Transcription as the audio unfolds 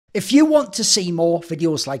If you want to see more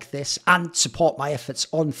videos like this and support my efforts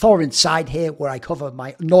on Thorin's side here, where I cover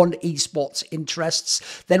my non-esports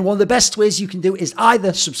interests, then one of the best ways you can do is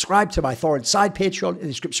either subscribe to my Thorin side Patreon in the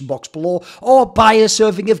description box below, or buy a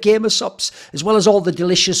serving of gamer subs, as well as all the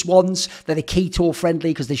delicious ones that are keto friendly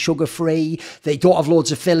because they're sugar free, they don't have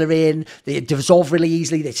loads of filler in, they dissolve really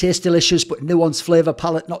easily, they taste delicious but nuanced flavour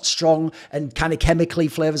palette, not strong and kind of chemically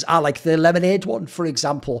flavours. I like the lemonade one, for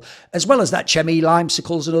example, as well as that chemi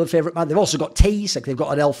limesicles and favourite man. They've also got teas, like they've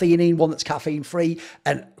got an L-theanine one that's caffeine free,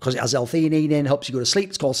 and because it has L-theanine in, helps you go to sleep.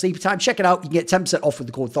 It's called Sleepy Time. Check it out. You can get 10% off with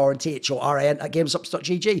the code Thorin, THORIN, at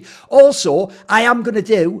gamesubs.gg. Also, I am going to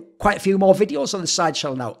do quite a few more videos on the side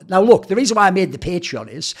channel now. Now, look, the reason why I made the Patreon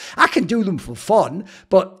is I can do them for fun,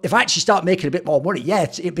 but if I actually start making a bit more money,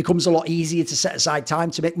 yeah, it becomes a lot easier to set aside time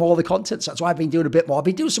to make more of the content. So that's why I've been doing a bit more. I've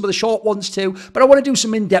been doing some of the short ones too, but I want to do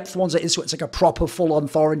some in-depth ones like this, so it's like a proper full-on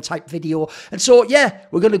Thorin type video. And so, yeah,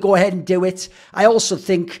 we're going to go ahead and do it. I also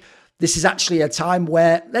think this is actually a time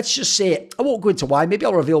where, let's just say, I won't go into why, maybe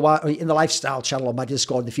I'll reveal why in the lifestyle channel on my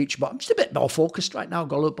Discord in the future, but I'm just a bit more focused right now. I've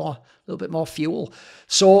got a little bit more fuel.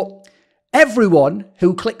 So everyone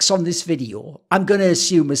who clicks on this video, I'm going to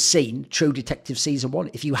assume has seen True Detective Season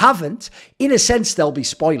 1. If you haven't, in a sense, there'll be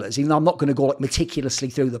spoilers, even though I'm not going to go like meticulously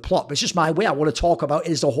through the plot, but it's just my way. I want to talk about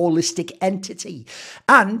it as a holistic entity.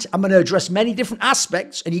 And I'm going to address many different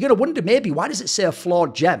aspects, and you're going to wonder maybe, why does it say a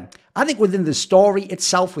flawed gem? I think within the story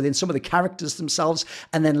itself, within some of the characters themselves,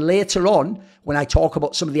 and then later on, when I talk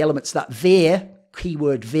about some of the elements that veer,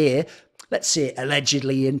 keyword veer, let's say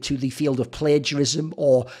allegedly into the field of plagiarism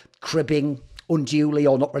or cribbing unduly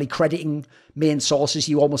or not really crediting main sources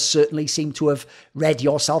you almost certainly seem to have read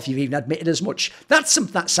yourself. You've even admitted as much. That's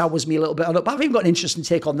something that sours me a little bit on it. But I've even got an interesting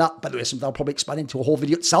take on that. By the way, something I'll probably expand into a whole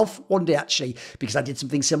video itself one day, actually, because I did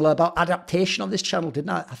something similar about adaptation on this channel, didn't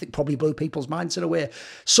I? I think probably blew people's minds in a way.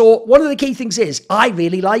 So one of the key things is I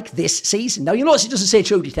really like this season. Now, you notice it doesn't say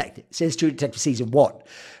True Detective. It says True Detective Season 1.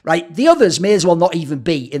 Right? The others may as well not even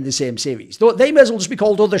be in the same series. They may as well just be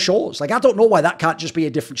called other shows. Like, I don't know why that can't just be a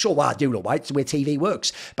different show. Well, I do know why. It's the way TV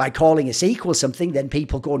works. By calling a sequel something, then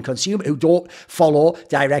people go and consume it who don't follow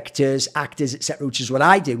directors, actors, etc., which is what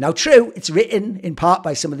I do. Now, true, it's written in part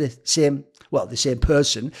by some of the same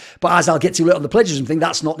person, but as I'll get to later on the plagiarism thing,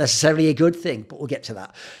 that's not necessarily a good thing, but we'll get to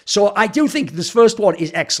that. So I do think this first one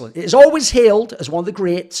is excellent. It is always hailed as one of the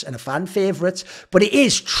greats and a fan favourite, but it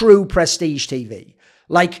is true prestige TV.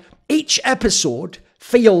 Like, each episode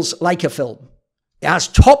feels like a film. It has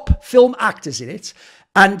top film actors in it,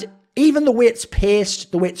 and even the way it's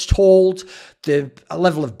paced, the way it's told, the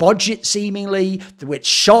level of budget seemingly, the way it's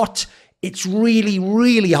shot, it's really,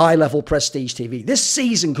 really high-level prestige TV. This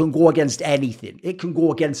season can go against anything. It can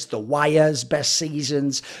go against The Wire's best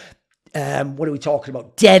seasons. What are we talking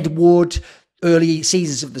about? Deadwood, early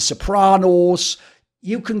seasons of The Sopranos.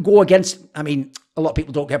 You can go against, I mean, a lot of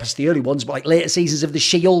people don't get past the early ones, but like later seasons of The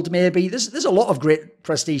Shield, maybe. There's a lot of great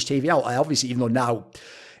prestige TV out there, obviously, even though now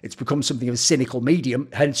it's become something of a cynical medium,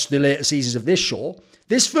 hence the later seasons of this show.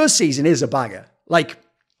 This first season is a banger. Like,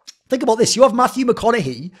 think about this. You have Matthew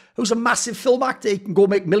McConaughey, who's a massive film actor. He can go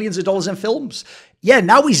make millions of dollars in films. Yeah,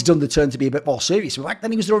 now he's done the turn to be a bit more serious. Back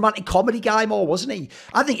then he was the romantic comedy guy more, wasn't he?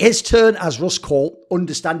 I think his turn as Russ Cole,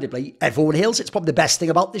 understandably, everyone hails it. It's probably the best thing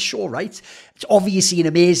about this show, right? It's obviously an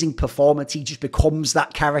amazing performance. He just becomes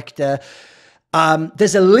that character.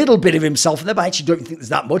 There's a little bit of himself in there, but I actually don't think there's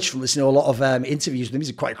that much from listening to a lot of interviews with him.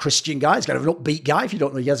 He's quite a Christian guy. He's kind of an upbeat guy. If you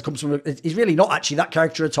don't know, he's really not actually that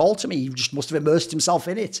character at all to me. He just must have immersed himself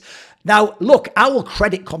in it. Now, look, I will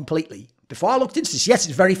credit completely. Before I looked into this, yes,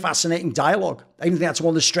 it's very fascinating dialogue. I even think that's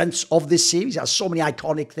one of the strengths of this series. It has so many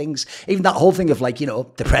iconic things. Even that whole thing of like, you know,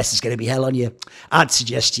 the press is going to be hell on you. I'd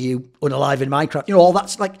suggest to you unalive in Minecraft. You know, all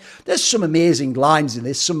that's like, there's some amazing lines in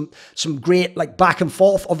this. Some great like back and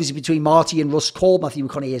forth, obviously between Marty and Russ Cole. Matthew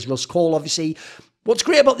McConaughey is Russ Cole, obviously. What's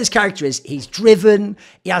great about this character is he's driven.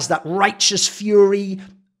 He has that righteous fury.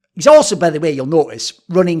 He's also, by the way, you'll notice,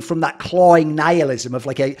 running from that clawing nihilism of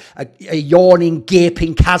like a yawning,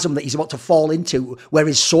 gaping chasm that he's about to fall into where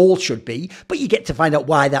his soul should be. But you get to find out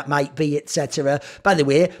why that might be, etc. By the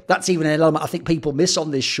way, that's even an element I think people miss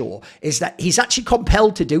on this show, is that he's actually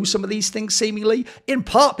compelled to do some of these things seemingly, in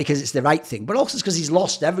part because it's the right thing, but also because he's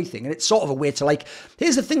lost everything. And it's sort of a way to like,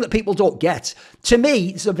 here's the thing that people don't get. To me,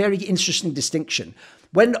 it's a very interesting distinction.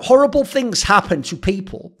 When horrible things happen to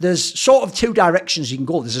people, there's sort of two directions you can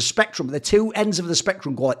go. There's a spectrum. The two ends of the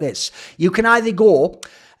spectrum go like this. You can either go,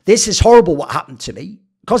 this is horrible what happened to me,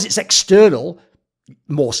 because it's external,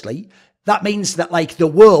 mostly. That means that like the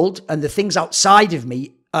world and the things outside of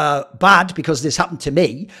me bad because this happened to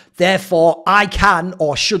me. Therefore, I can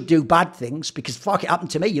or should do bad things because fuck, it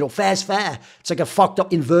happened to me. You know, fair's fair. It's like a fucked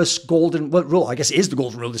up inverse golden rule. I guess it is the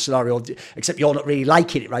golden rule of the scenario, except you're not really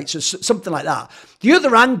liking it, right? So something like that. The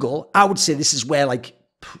other angle, I would say this is where like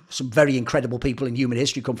some very incredible people in human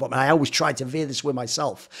history come from, and I always try to veer this with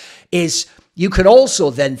myself, is you could also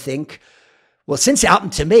then think, well, since it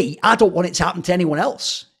happened to me, I don't want it to happen to anyone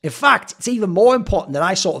else. In fact, it's even more important that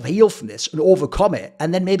I sort of heal from this and overcome it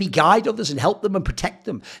and then maybe guide others and help them and protect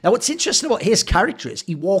them. Now, what's interesting about his character is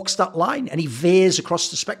he walks that line and he veers across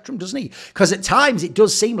the spectrum, doesn't he? Because at times it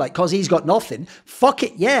does seem like because he's got nothing, fuck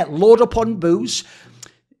it, yeah, load up on booze,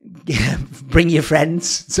 bring your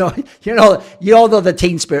friends. So, you know the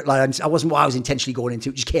teen spirit line. I wasn't what I was intentionally going into.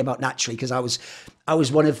 It just came out naturally because I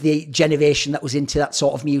was one of the generation that was into that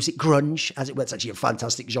sort of music, grunge, as it were. It's actually a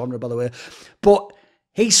fantastic genre, by the way. But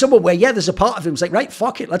he's someone where, yeah, there's a part of him who's like, right,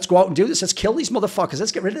 fuck it, let's go out and do this. Let's kill these motherfuckers.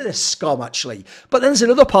 Let's get rid of this scum, actually. But then there's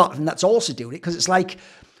another part of him that's also doing it because it's like,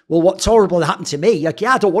 well, what's horrible that happened to me? Like,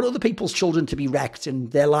 yeah, I don't want other people's children to be wrecked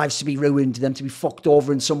and their lives to be ruined, them to be fucked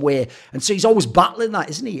over in some way. And so he's always battling that,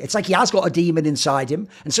 isn't he? It's like he has got a demon inside him.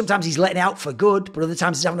 And sometimes he's letting it out for good, but other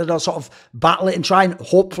times he's having to sort of battle it and try and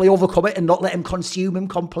hopefully overcome it and not let him consume him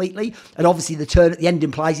completely. And obviously the turn at the end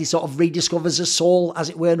implies he sort of rediscovers his soul, as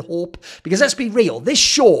it were, and hope. Because let's be real, this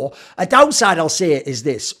show, a downside I'll say is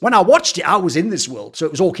this. When I watched it, I was in this world, so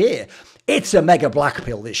it was okay. It's a mega black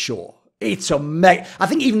pill, this show. It's a I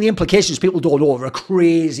think even the implications people don't know are a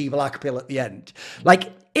crazy black pill at the end.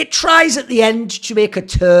 Like, it tries at the end to make a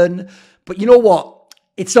turn, but you know what?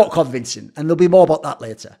 It's not convincing, and there'll be more about that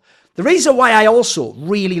later. The reason why I also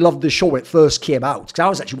really loved the show when it first came out, because I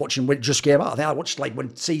was actually watching when it just came out. I think I watched like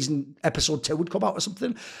when episode 2 would come out or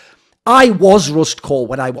something. I was rust cold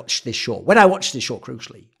when I watched this show.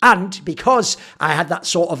 Crucially. And because I had that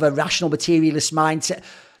sort of a rational materialist mindset,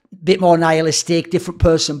 bit more nihilistic, different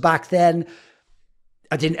person back then.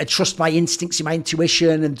 I didn't trust my instincts and my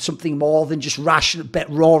intuition and something more than just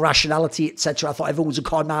raw rationality, etc. I thought everyone was a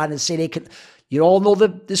con man and cynic. And you all know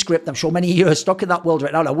the script. I'm sure many of you are stuck in that world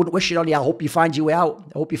right now. And I wouldn't wish it on you. I hope you find your way out.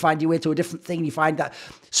 I hope you find your way to a different thing. You find that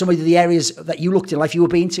some of the areas that you looked in life, you were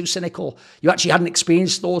being too cynical. You actually hadn't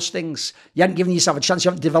experienced those things. You hadn't given yourself a chance.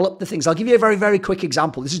 You haven't developed the things. I'll give you a very, very quick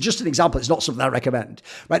example. This is just an example. It's not something I recommend.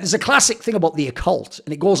 Right? There's a classic thing about the occult,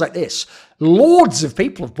 and it goes like this. Loads of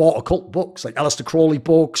people have bought occult books, like Aleister Crowley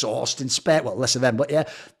books or Austin Spare, well, less of them, but yeah,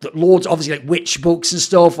 loads, obviously, like witch books and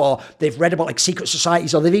stuff, or they've read about like secret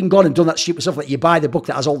societies, or they've even gone and done that stupid stuff, like you buy the book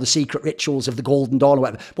that has all the secret rituals of the Golden Dawn or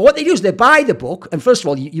whatever. But what they do is they buy the book, and first of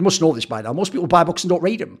all, you must know this by now, most people buy books and don't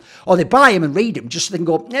read them, or they buy them and read them just so they can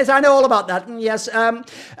go, yes, I know all about that, and yes,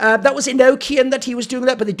 that was Enochian that he was doing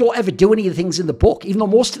that, but they don't ever do any of the things in the book, even though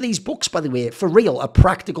most of these books, by the way, for real, are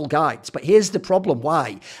practical guides. But here's the problem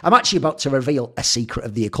why. I'm actually about to reveal a secret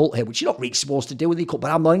of the occult here, which you're not really supposed to do with the occult,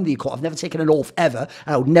 but I'm not in the occult. I've never taken an oath ever,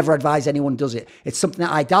 and I would never advise anyone does it. It's something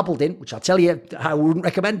that I dabbled in, which I'll tell you, I wouldn't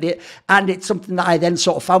recommend it, and it's something that I then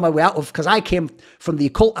sort of found my way out of, because I came from the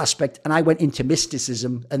occult aspect, and I went into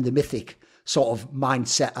mysticism and the mythic sort of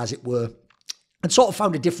mindset, as it were, and sort of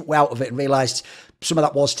found a different way out of it and realised some of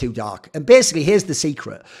that was too dark. And basically, here's the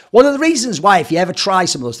secret. One of the reasons why, if you ever try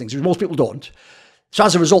some of those things, which most people don't, so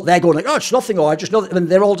as a result, they're going like, oh, it's nothing, or I just know, and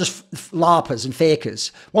they're all just LARPers and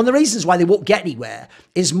fakers. One of the reasons why they won't get anywhere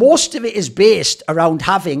is most of it is based around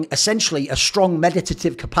having essentially a strong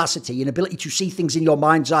meditative capacity and ability to see things in your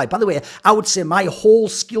mind's eye. By the way, I would say my whole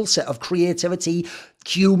skill set of creativity,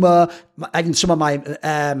 humour, even some of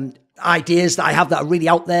my ideas that I have that are really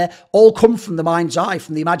out there all come from the mind's eye,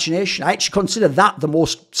 from the imagination. I actually consider that the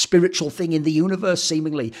most spiritual thing in the universe,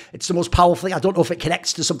 seemingly. It's the most powerful thing. I don't know if it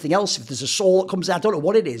connects to something else, if there's a soul that comes out. I don't know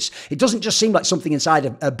what it is. It doesn't just seem like something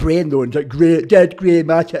inside a brain, though, and like dead grey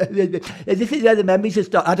matter. This is where the memories and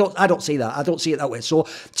stuff. I don't see that. I don't see it that way. So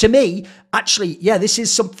to me, actually, yeah, this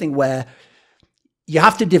is something where you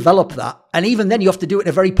have to develop that. And even then, you have to do it in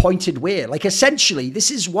a very pointed way. Like, essentially,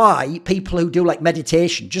 this is why people who do, like,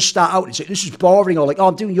 meditation just start out and say, this is boring, or like, oh,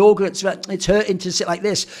 I'm doing yoga, it's hurting to sit like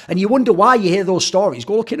this. And you wonder why you hear those stories.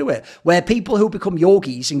 Go look into it. Where people who become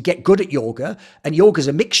yogis and get good at yoga, and yoga's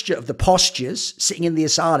a mixture of the postures, sitting in the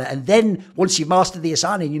asana, and then once you've mastered the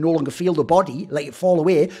asana and you no longer feel the body, let it fall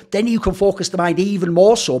away, then you can focus the mind even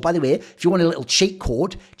more so. By the way, if you want a little cheat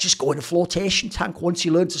code, just go in a flotation tank. Once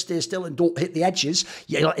you learn to stay still and don't hit the edges,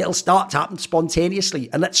 it'll start to happen spontaneously.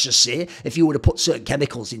 And let's just say, if you were to put certain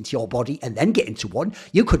chemicals into your body and then get into one,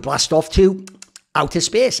 you could blast off to outer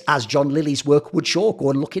space, as John Lilly's work would show. Go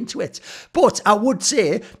and look into it. But I would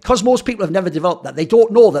say, because most people have never developed that, they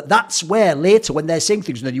don't know that that's where later, when they're saying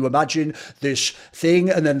things, and then you imagine this thing,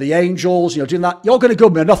 and then the angels, doing that, you're going to go,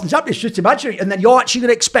 man, nothing's happening, it's just imaginary. And then you're actually going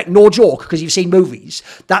to expect, no joke, because you've seen movies,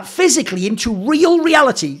 that physically into real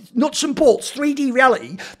reality, nuts and bolts, 3D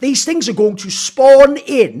reality, these things are going to spawn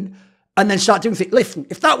in and then start doing things. Listen,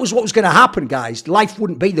 if that was what was going to happen, guys, life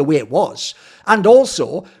wouldn't be the way it was. And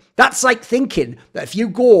also, that's like thinking that if you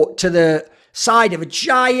go to the side of a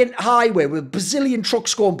giant highway with a bazillion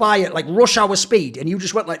trucks going by at like rush hour speed and you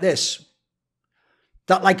just went like this,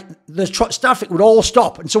 that like the traffic would all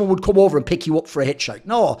stop and someone would come over and pick you up for a hitchhike.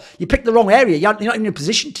 No, you picked the wrong area. You're not even in a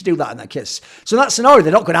position to do that in that case. So in that scenario,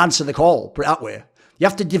 they're not going to answer the call, put it that way. You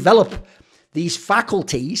have to develop these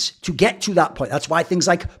faculties to get to that point. That's why things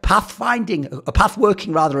like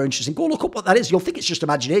pathworking rather are interesting. Go look up what that is. You'll think it's just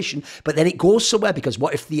imagination, but then it goes somewhere, because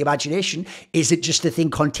what if the imagination isn't just a thing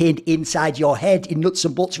contained inside your head in nuts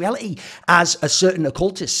and bolts reality? As a certain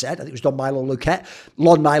occultist said, I think it was Lon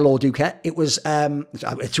Milo Duquette. It was,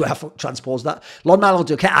 to have transposed that, Lon Milo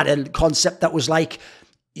Duquette had a concept that was like,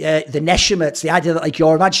 the neshama. It's the idea that like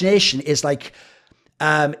your imagination is like,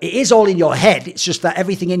 it is all in your head. It's just that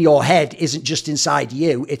everything in your head isn't just inside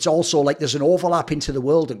you. It's also like there's an overlap into the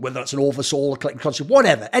world, and whether it's an oversoul, a collective concept,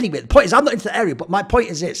 whatever. Anyway, the point is, I'm not into the area, but my point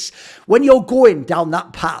is this. When you're going down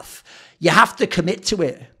that path, you have to commit to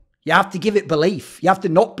it. You have to give it belief. You have to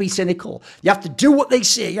not be cynical. You have to do what they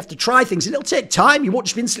say. You have to try things, and it'll take time. You won't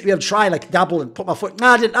just instantly be able to try, like dabble and put my foot. No,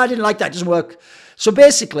 I didn't like that. It doesn't work. So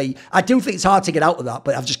basically, I do think it's hard to get out of that,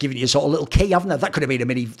 but I've just given you a sort of little key, haven't I? That could have been a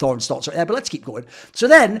mini Thorin thoughts right there, but let's keep going. So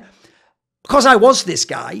then, because I was this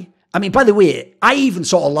guy, I mean, by the way, I even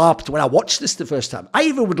sort of larped when I watched this the first time. I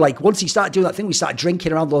even would like, once he started doing that thing, we started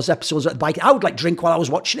drinking around those episodes at the bike. I would like drink while I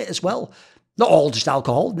was watching it as well. Not all just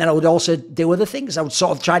alcohol. And then I would also do other things. I would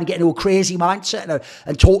sort of try to get into a crazy mindset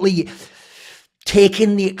and totally take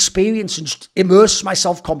in the experience and just immerse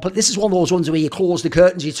myself completely. This is one of those ones where you close the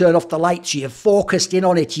curtains, you turn off the lights, you're focused in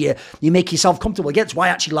on it, you make yourself comfortable. Again, it's why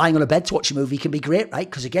actually lying on a bed to watch a movie can be great, right?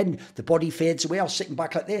 Because again, the body fades away. I was sitting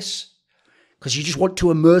back like this because you just want to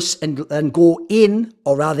immerse and go in,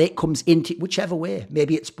 or rather it comes into whichever way.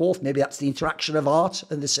 Maybe it's both. Maybe that's the interaction of art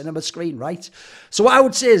and the cinema screen, right? So what I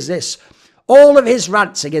would say is this. All of his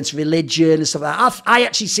rants against religion and stuff like that, I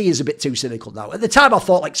actually see as a bit too cynical now. At the time, I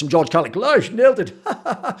thought like some George Carlin, gosh, nailed it.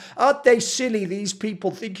 Aren't they silly, these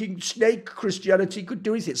people thinking snake Christianity could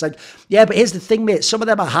do anything? It's like, yeah, but here's the thing, mate. Some of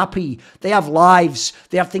them are happy. They have lives.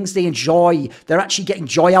 They have things they enjoy. They're actually getting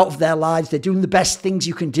joy out of their lives. They're doing the best things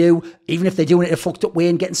you can do, even if they're doing it in a fucked up way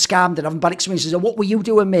and getting scammed and having bad experiences. And what were you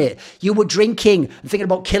doing, mate? You were drinking and thinking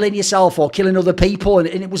about killing yourself or killing other people, and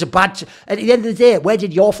it was a bad... And at the end of the day, where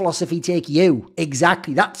did your philosophy take you?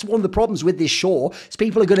 Exactly. That's one of the problems with this show, is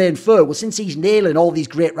people are going to infer, well, since he's nailing all these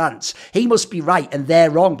great rants, he must be right and they're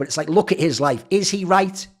wrong. But it's like, look at his life. Is he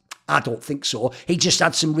right? I don't think so. He just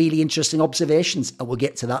had some really interesting observations, and we'll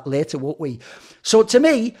get to that later, won't we? So to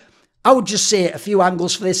me, I would just say a few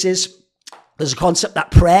angles for this is, there's a concept that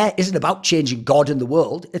prayer isn't about changing God in the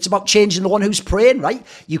world. It's about changing the one who's praying, right?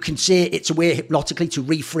 You can say it's a way hypnotically to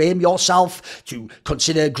reframe yourself, to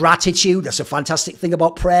consider gratitude. That's a fantastic thing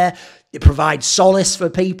about prayer. It provides solace for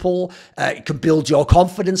people. It can build your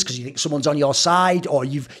confidence because you think someone's on your side, or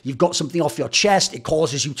you've got something off your chest. It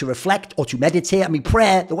causes you to reflect or to meditate. I mean,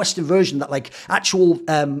 prayer, the Western version that like actual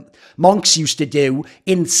monks used to do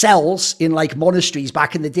in cells in like monasteries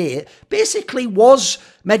back in the day, basically was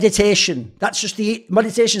meditation. That's just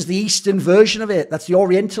meditation is the Eastern version of it. That's the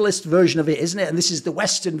Orientalist version of it, isn't it? And this is the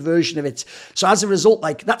Western version of it. So as a result,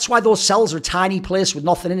 like that's why those cells are a tiny place with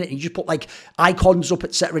nothing in it. And you just put like icons up,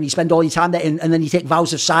 etc., and you spend all your time there, and then you take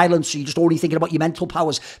vows of silence, so you're just only thinking about your mental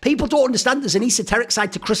powers. People don't understand there's an esoteric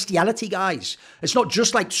side to Christianity, guys. It's not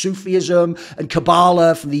just like Sufism and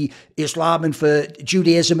Kabbalah for the Islam and for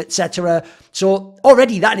Judaism, etc. So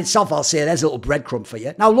already that in itself, I'll say, there's a little breadcrumb for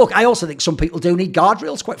you. Now, look, I also think some people do need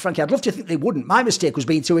guardrails, quite frankly. I'd love to think they wouldn't. My mistake was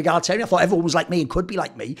being too egalitarian. I thought everyone was like me and could be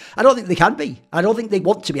like me. I don't think they can be. I don't think they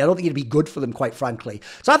want to be. I don't think it'd be good for them, quite frankly.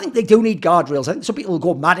 So I think they do need guardrails. I think some people will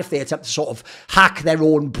go mad if they attempt to sort of hack their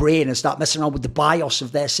own brain and start messing around with the BIOS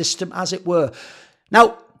of their system, as it were.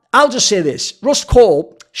 Now, I'll just say this. Russ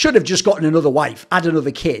Cole should have just gotten another wife, had another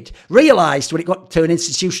kid, realised when it got to an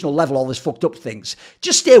institutional level all this fucked up things.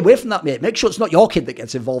 Just stay away from that, mate. Make sure it's not your kid that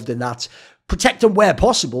gets involved in that. protect them where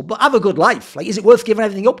possible, but have a good life. Like, is it worth giving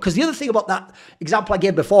everything up? Because the other thing about that example I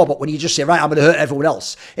gave before, but when you just say, right, I'm going to hurt everyone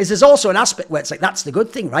else, is there's also an aspect where it's like, that's the good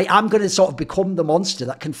thing, right? I'm going to sort of become the monster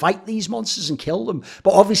that can fight these monsters and kill them.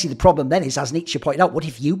 But obviously the problem then is, as Nietzsche pointed out, what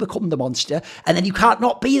if you become the monster and then you can't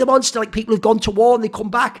not be the monster? Like, people who've gone to war and they come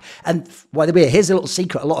back. And by the way, here's a little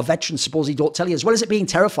secret a lot of veterans supposedly don't tell you. As well as it being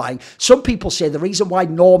terrifying, some people say the reason why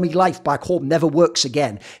normie life back home never works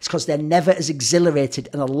again is because they're never as exhilarated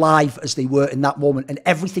and alive as they were in that moment, and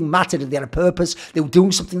everything mattered and they had a purpose. They were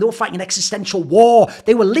doing something. They were fighting an existential war.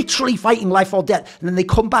 They were literally fighting life or death. And then they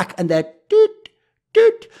come back and they're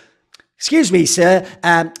excuse me, sir.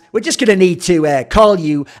 We're just going to need to call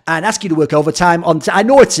you and ask you to work overtime. I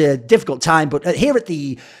know it's a difficult time, but here at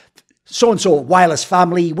the so-and-so wireless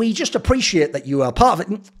family, we just appreciate that you are part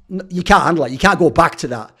of it. You can't handle it. You can't go back to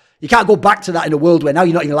that. You can't go back to that in a world where now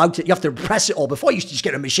you're not even allowed to. You have to repress it all. Before you used to just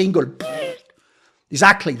get a machine gun.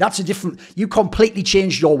 Exactly. That's a different, you completely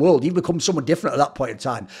changed your world. You become someone different at that point in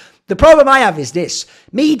time. The problem I have is this: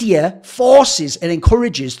 media forces and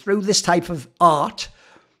encourages through this type of art.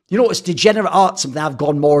 You know, it's degenerate art, something I've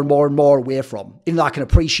gone more and more and more away from, even though I can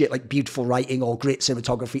appreciate like beautiful writing or great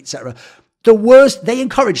cinematography, etc. The worst, they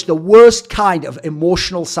encourage the worst kind of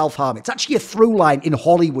emotional self-harm. It's actually a through line in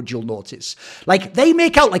Hollywood, you'll notice. Like, they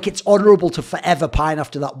make out like it's honourable to forever pine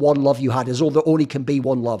after that one love you had, as though there only can be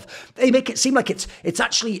one love. They make it seem like it's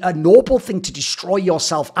actually a noble thing to destroy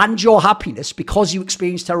yourself and your happiness because you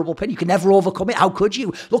experience terrible pain. You can never overcome it. How could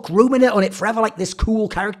you? Look, ruminate on it forever like this cool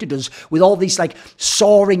character does, with all these like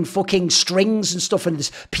soaring fucking strings and stuff and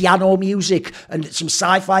this piano music and some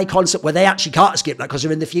sci-fi concept where they actually can't escape that because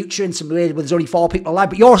they're in the future in some way where there's only 4 people alive,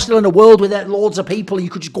 but you're still in a world with loads of people. You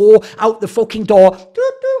could just go out the fucking door,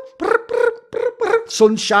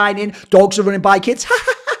 sun shining, dogs are running by, kids,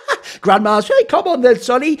 grandma's, hey, come on then,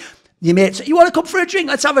 sonny, your mates, you want to come for a drink,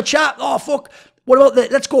 let's have a chat, oh fuck, what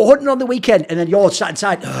about let's go hunting on the weekend, and then you're sat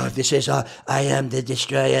inside, oh, this is, I am the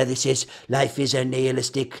destroyer, this is, life is a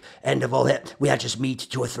nihilistic end of all that, we are just meat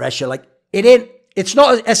to a thresher, like, it ain't. It's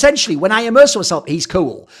not, essentially, when I immerse myself, he's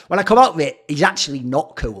cool. When I come out of it, he's actually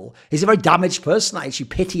not cool. He's a very damaged person. I actually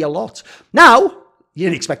pity a lot. Now, you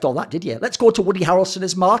didn't expect all that, did you? Let's go to Woody Harrelson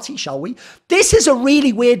as Marty, shall we? This is a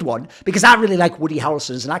really weird one, because I really like Woody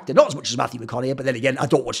Harrelson as an actor. Not as much as Matthew McConaughey, but then again, I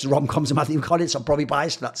don't watch the rom-coms of Matthew McConaughey, so I'm probably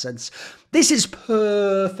biased in that sense. This is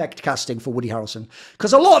perfect casting for Woody Harrelson,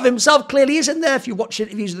 because a lot of himself clearly is in there. If you watch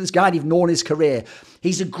interviews with this guy and you've known his career,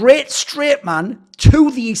 he's a great straight man to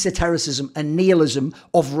the esotericism and nihilism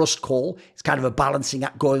of Rust Cohle. It's kind of a balancing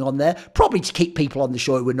act going on there, probably to keep people on the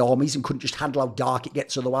show who were normies and couldn't just handle how dark it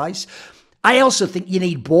gets otherwise. I also think you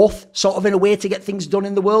need both, sort of, in a way, to get things done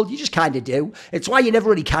in the world. You just kind of do. It's why you never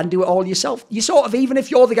really can do it all yourself. You sort of, even if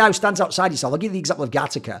you're the guy who stands outside yourself, I'll give you the example of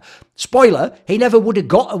Gattaca. Spoiler, he never would have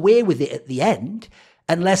got away with it at the end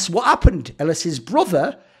unless what happened? Unless his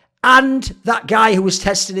brother and that guy who was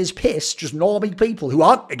testing his piss, just normie people who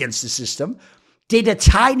aren't against the system, did a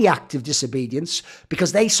tiny act of disobedience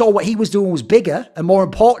because they saw what he was doing was bigger and more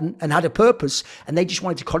important and had a purpose, and they just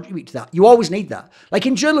wanted to contribute to that. You always need that. Like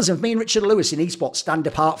in journalism, if me and Richard Lewis in esports stand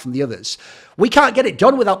apart from the others, we can't get it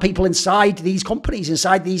done without people inside these companies,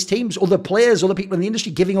 inside these teams, other players, other people in the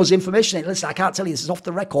industry giving us information. Listen, I can't tell you, this is off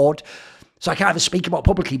the record, so I can't even speak about it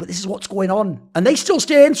publicly, but this is what's going on. And they still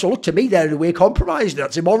stay in, so look, to me, they're in a way compromised.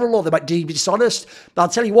 That's immoral, or they might be dishonest. But I'll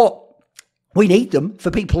tell you what, we need them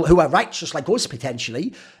for people who are righteous like us,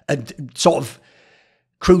 potentially, and sort of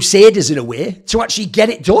crusaders in a way, to actually get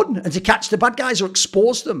it done and to catch the bad guys or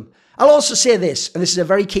expose them. I'll also say this, and this is a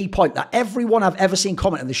very key point, that everyone I've ever seen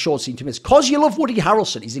comment on this show seemed to miss. Because you love Woody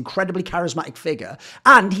Harrelson, he's an incredibly charismatic figure,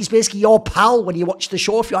 and he's basically your pal when you watch the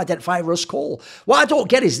show if you identify Rust Cohle. What I don't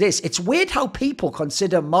get is this. It's weird how people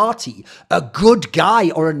consider Marty a good guy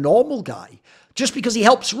or a normal guy just because he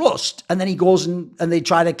helps Rust, and then he goes and they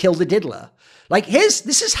try to kill the diddler. Like,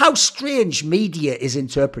 this is how strange media is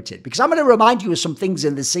interpreted. Because I'm going to remind you of some things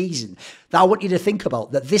in the season that I want you to think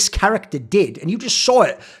about that this character did. And you just saw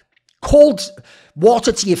it, cold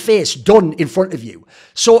water to your face, done in front of you.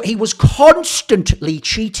 So he was constantly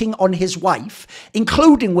cheating on his wife,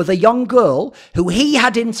 including with a young girl who he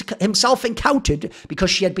had himself encountered because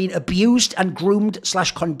she had been abused and groomed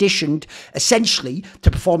 / conditioned, essentially,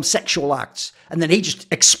 to perform sexual acts. And then he just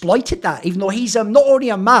exploited that, even though he's not only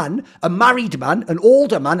a man, a married man, an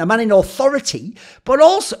older man, a man in authority, but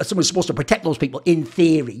also someone's supposed to protect those people in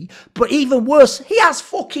theory. But even worse, he has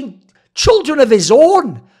fucking children of his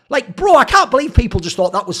own. Like, bro, I can't believe people just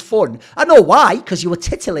thought that was fun. I know why, because you were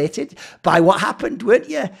titillated by what happened, weren't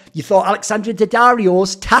you? You thought Alexandra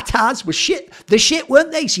Daddario's tatas were shit. The shit,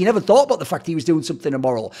 weren't they? So you never thought about the fact he was doing something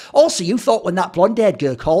immoral. Also, you thought when that blonde-haired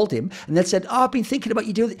girl called him and then said, oh, I've been thinking about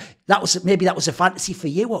you doing that. Maybe that was a fantasy for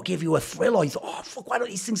you, or gave you a thrill, or you thought, oh, fuck, why don't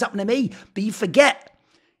these things happen to me? But you forget,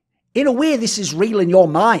 in a way, this is real in your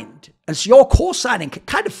mind. And so you're co-signing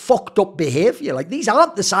kind of fucked up behaviour. Like, these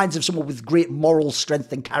aren't the signs of someone with great moral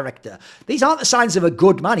strength and character. These aren't the signs of a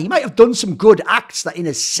good man. He might have done some good acts that in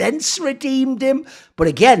a sense redeemed him. But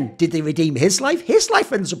again, did they redeem his life? His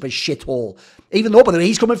life ends up a shithole. Even though, by the way,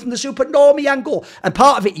 he's coming from the super normie angle. And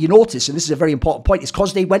part of it, you notice, and this is a very important point, is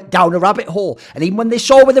because they went down a rabbit hole. And even when they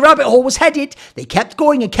saw where the rabbit hole was headed, they kept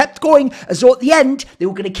going, as though at the end, they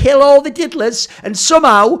were going to kill all the diddlers. And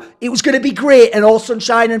somehow, it was going to be great and all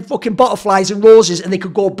sunshine and fucking butterflies and roses, and they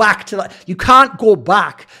could go back to that. You can't go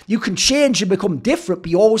back. You can change and become different, but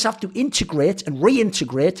you always have to integrate and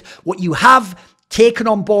reintegrate what you have taken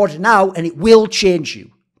on board now, and it will change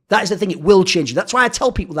you. That is the thing, it will change you. That's why I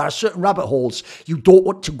tell people there are certain rabbit holes you don't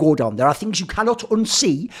want to go down. There are things you cannot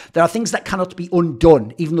unsee. There are things that cannot be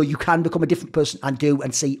undone, even though you can become a different person and do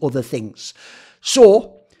and see other things.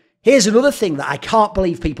 So, here's another thing that I can't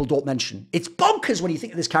believe people don't mention. It's bonkers when you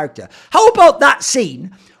think of this character. How about that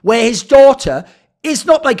scene where his daughter is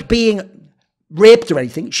not like being raped or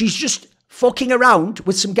anything. She's just fucking around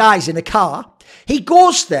with some guys in a car. He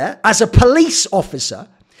goes there as a police officer.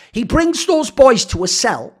 He brings those boys to a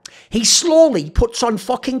cell. He slowly puts on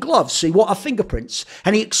fucking gloves so he won't have fingerprints.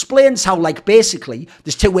 And he explains how, like, basically,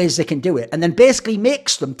 there's two ways they can do it. And then basically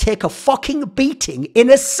makes them take a fucking beating in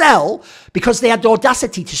a cell because they had the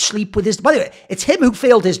audacity to sleep with his... By the way, it's him who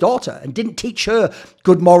failed his daughter and didn't teach her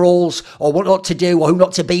good morals or what not to do or who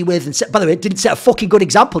not to be with. And by the way, didn't set a fucking good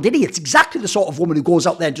example, did he? It's exactly the sort of woman who goes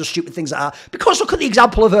out there and does stupid things like that. Because look at the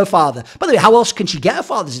example of her father. By the way, how else can she get her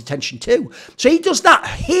father's attention too? So he does that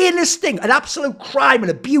heinous thing, an absolute crime and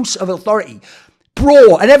abuse of authority.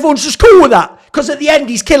 Bro, and everyone's just cool with that. Because at the end,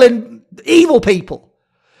 he's killing evil people.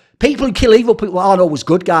 People who kill evil people aren't always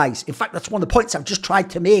good guys. In fact, that's one of the points I've just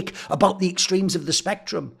tried to make about the extremes of the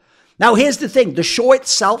spectrum. Now, here's the thing. The show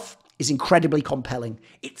itself is incredibly compelling.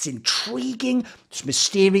 It's intriguing. It's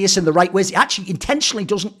mysterious in the right ways. It actually intentionally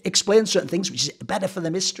doesn't explain certain things, which is better for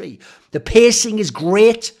the mystery. The pacing is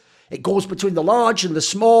great. It goes between the large and the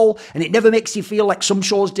small, and it never makes you feel like some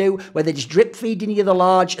shows do, where they're just drip feeding you the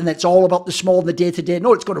large, and then it's all about the small and the day-to-day.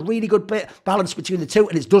 No, it's got a really good balance between the two,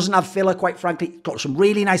 and it doesn't have filler, quite frankly. It's got some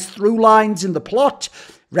really nice through lines in the plot,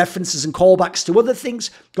 references and callbacks to other things.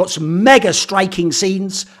 Got some mega striking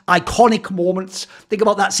scenes, iconic moments. Think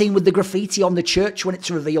about that scene with the graffiti on the church when it's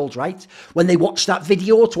revealed, right? When they watch that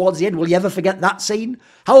video towards the end, will you ever forget that scene?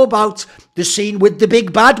 How about the scene with the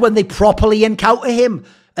big bad when they properly encounter him?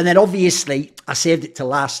 And then obviously, I saved it to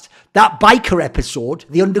last. That biker episode,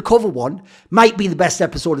 the undercover one, might be the best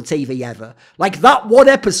episode of TV ever. Like, that one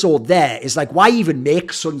episode there is like, why even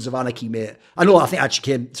make Sons of Anarchy, mate? I know, I think I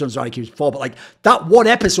actually came Sons of Anarchy before, but like, that one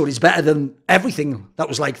episode is better than everything that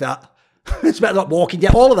was like that. It's better than Walking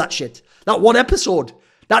Dead, all of that shit. That one episode.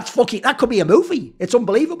 That could be a movie. It's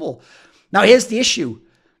unbelievable. Now, here's the issue.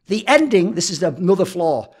 The ending, this is another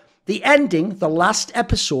flaw. The ending, the last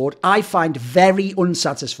episode, I find very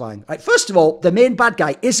unsatisfying. Right, first of all, the main bad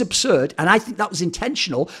guy is absurd, and I think that was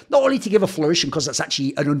intentional, not only to give a flourishing, because that's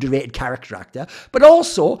actually an underrated character actor, but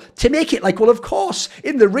also to make it like, well, of course,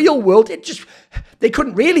 in the real world, they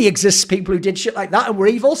couldn't really exist people who did shit like that and were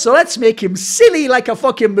evil, so let's make him silly like a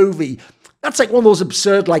fucking movie. That's like one of those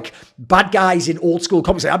absurd, like, bad guys in old school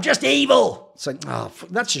comics saying, I'm just evil. It's like, oh,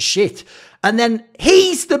 that's just shit. And then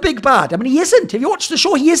he's the big bad. I mean, he isn't. If you watch the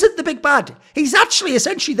show, he isn't the big bad. He's actually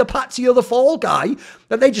essentially the Patsy or the Fall guy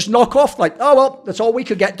that they just knock off like, oh, well, that's all we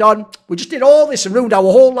could get done. We just did all this and ruined our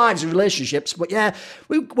whole lives and relationships. But yeah,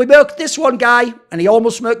 we murked this one guy and he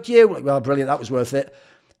almost murked you. Like, well, brilliant. That was worth it.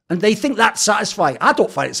 And they think that's satisfying. I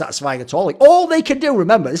don't find it satisfying at all. Like, all they can do,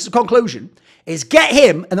 remember, this is the conclusion, is get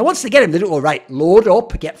him, and then once they get him, they don't go, right, load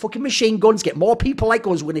up, get fucking machine guns, get more people like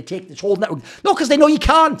us, we're going to take this whole network. No, because they know you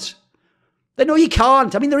can't. They know you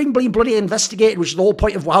can't. I mean, they're even being bloody investigated, which is the whole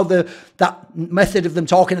point of how that method of them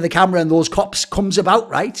talking to the camera and those cops comes about,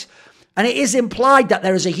 right? And it is implied that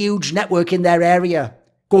there is a huge network in their area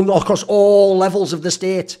going across all levels of the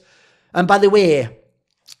state. And by the way,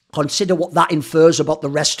 consider what that infers about the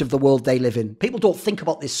rest of the world they live in. People don't think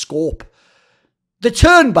about this scope. The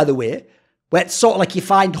turn, by the way, where it's sort of like you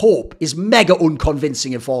find hope, is mega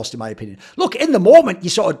unconvincing and forced, in my opinion. Look, in the moment, you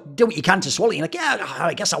sort of do what you can to swallow it. You're like, yeah,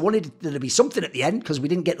 I guess I wanted there to be something at the end because we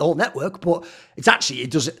didn't get the whole network, but it's actually,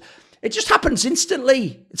 it doesn't. It just happens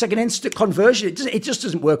instantly. It's like an instant conversion. It just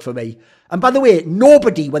doesn't work for me. And by the way,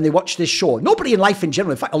 nobody, when they watch this show, nobody in life in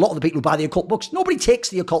general, in fact, a lot of the people who buy the occult books, nobody takes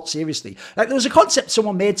the occult seriously. Like, there was a concept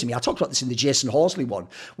someone made to me. I talked about this in the Jason Horsley one,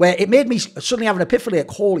 where it made me suddenly have an epiphany, like,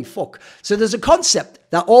 holy fuck. So there's a concept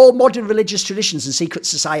that all modern religious traditions and secret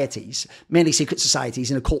societies, mainly secret societies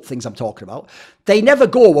and occult things I'm talking about, they never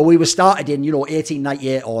go where we were started in,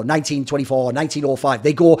 1898 or 1924 or 1905.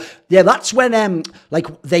 They go, yeah, that's when,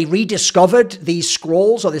 they rediscovered these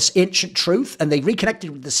scrolls or this ancient truth, and they reconnected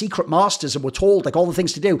with the secret masters and were told, like, all the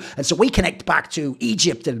things to do. And so we connect back to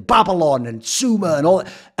Egypt and Babylon and Sumer and all,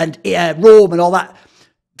 and Rome and all that.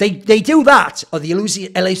 They do that, or the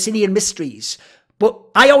Eleusinian mysteries. But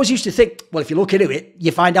I always used to think, well, if you look into it,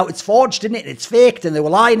 you find out it's forged, isn't it? It's faked, and they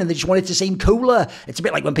were lying, and they just wanted to seem cooler. It's a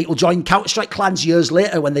bit like when people join Counter-Strike clans years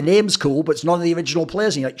later when the name's cool, but it's none of the original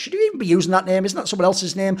players. And you're like, should you even be using that name? Isn't that someone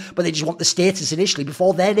else's name? But they just want the status initially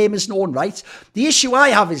before their name is known, right? The issue I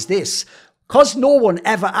have is this. Because no one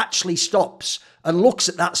ever actually stops and looks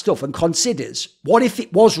at that stuff and considers, what if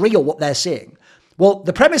it was real, what they're saying? Well,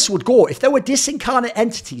 the premise would go, if there were disincarnate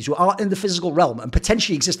entities who aren't in the physical realm and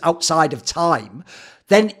potentially exist outside of time,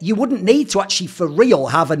 then you wouldn't need to actually, for real,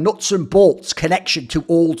 have a nuts and bolts connection to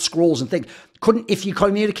old scrolls and things. If you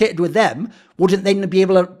communicated with them, wouldn't they be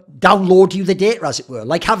able to download you the data, as it were,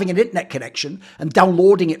 like having an internet connection and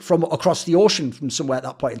downloading it from across the ocean from somewhere at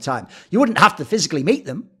that point in time? You wouldn't have to physically meet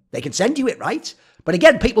them. They can send you it, right? But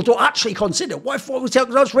again, people don't actually consider, what if what we tell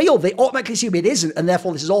that's real? They automatically assume it isn't, and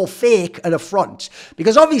therefore this is all fake and a front.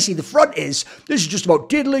 Because obviously the front is, this is just about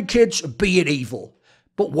diddling kids and being evil.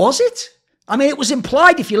 But was it? I mean, it was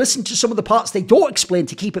implied, if you listen to some of the parts they don't explain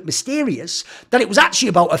to keep it mysterious, that it was actually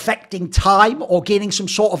about affecting time or gaining some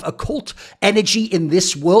sort of occult energy in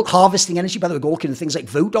this world, harvesting energy. By the way, go looking at things like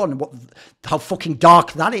voodoo and how fucking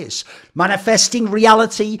dark that is. Manifesting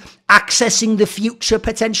reality, accessing the future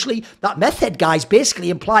potentially. That meth head guy's basically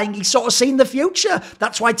implying he's sort of seen the future.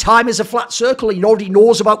 That's why time is a flat circle. He already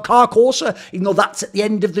knows about Carcosa, even though that's at the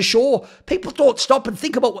end of the show. People don't stop and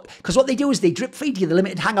think about because what they do is they drip feed you the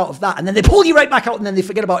limited hangout of that, and then they pull you right back out, and then they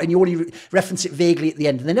forget about it, and you only reference it vaguely at the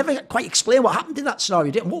end, and they never quite explain what happened in that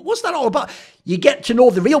scenario. What was that all about? You get to know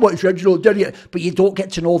the real what but you don't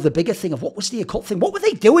get to know the bigger thing of what was the occult thing. What were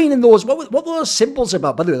they doing in those? What were those symbols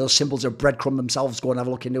about? By the way, those symbols are breadcrumb themselves. Go and have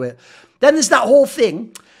a look into it. Then there's that whole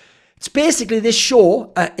thing. It's basically this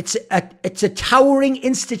show. It's a towering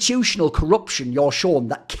institutional corruption you're shown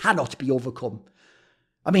that cannot be overcome.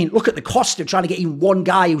 I mean, look at the cost of trying to get even one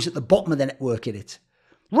guy who's at the bottom of the network in it.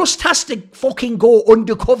 Rust has to fucking go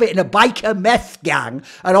undercover in a biker meth gang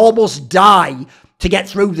and almost die to get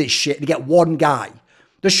through this shit and get one guy.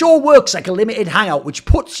 The show works like a limited hangout, which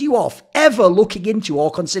puts you off ever looking into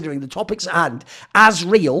or considering the topics at hand as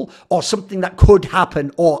real or something that could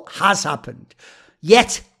happen or has happened.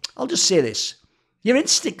 Yet, I'll just say this. Your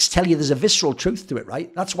instincts tell you there's a visceral truth to it,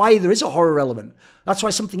 right? That's why there is a horror element. That's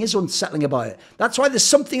why something is unsettling about it. That's why there's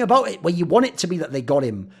something about it where you want it to be that they got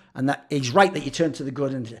him and that he's right that you turn to the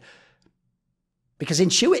good. And because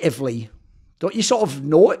intuitively, don't you sort of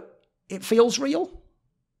know it feels real?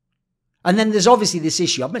 And then there's obviously this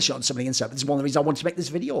issue. I've mentioned it on something inside, but this is one of the reasons I wanted to make this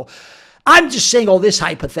video. I'm just saying all this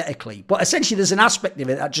hypothetically, but essentially there's an aspect of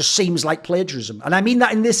it that just seems like plagiarism. And I mean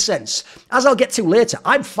that in this sense. As I'll get to later,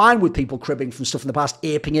 I'm fine with people cribbing from stuff in the past,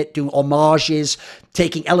 aping it, doing homages,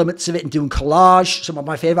 taking elements of it and doing collage. Some of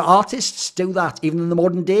my favourite artists do that, even in the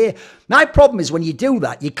modern day. My problem is when you do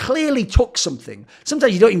that, you clearly took something.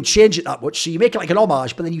 Sometimes you don't even change it that much, so you make it like an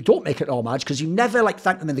homage, but then you don't make it an homage because you never like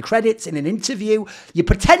thank them in the credits, in an interview. You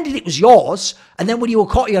pretended it was yours, and then when you were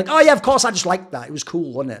caught, you're like, oh yeah, of course, I just liked that. It was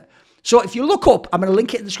cool, wasn't it? So if you look up, I'm going to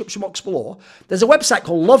link it in the description box below, there's a website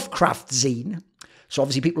called Lovecraft Zine. So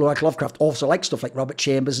obviously people who like Lovecraft also like stuff like Robert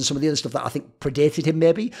Chambers and some of the other stuff that I think predated him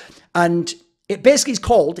maybe. And it basically is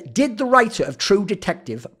called, Did the Writer of True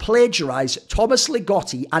Detective Plagiarize Thomas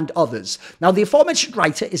Ligotti and Others? Now the aforementioned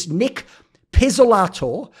writer is Nick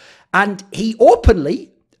Pizzolatto, and he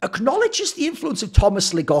openly acknowledges the influence of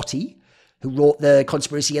Thomas Ligotti, who wrote The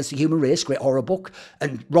Conspiracy Against the Human Race, great horror book,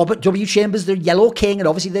 and Robert W. Chambers, the Yellow King, and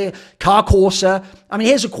obviously the Carcosa. I mean,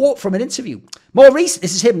 here's a quote from an interview. More recent,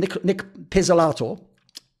 this is him, Nick Pizzolatto.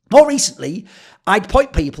 More recently, I'd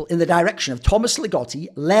point people in the direction of Thomas Ligotti,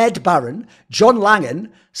 Laird Barron, John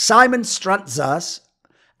Langan, Simon Strantzas,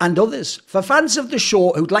 and others. For fans of the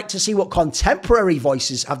show who'd like to see what contemporary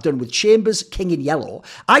voices have done with Chambers, King in Yellow,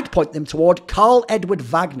 I'd point them toward Carl Edward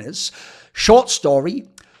Wagner's short story,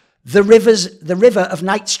 The River of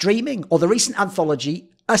Night Streaming, or the recent anthology,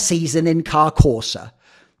 A Season in Carcosa.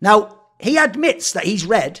 Now, he admits that he's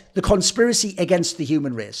read The Conspiracy Against the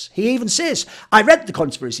Human Race. He even says, I read The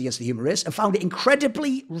Conspiracy Against the Human Race and found it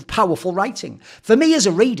incredibly powerful writing. For me as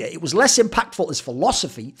a reader, it was less impactful as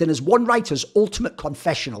philosophy than as one writer's ultimate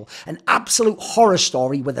confessional, an absolute horror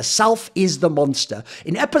story where the self is the monster.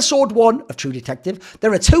 In episode 1 of True Detective,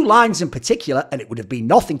 there are 2 lines in particular, and it would have been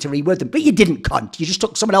nothing to reword them, but you didn't, cunt. You just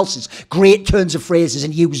took someone else's great turns of phrases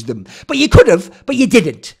and used them. But you could have, but you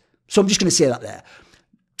didn't. So I'm just going to say that there.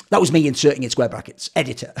 That was me inserting in square brackets.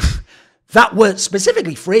 Editor. That were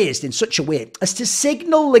specifically phrased in such a way as to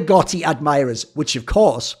signal Ligotti admirers, which of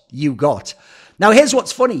course you got. Now here's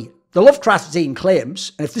what's funny. The Lovecraft zine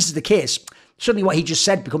claims, and if this is the case, suddenly what he just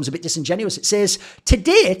said becomes a bit disingenuous. It says, to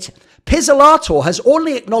date, Pizzolatto has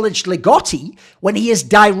only acknowledged Ligotti when he is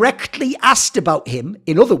directly asked about him,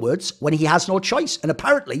 in other words, when he has no choice. And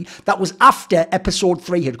apparently that was after episode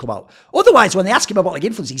 3 had come out. Otherwise, when they ask him about like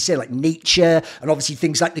influence, he's saying like Nietzsche and obviously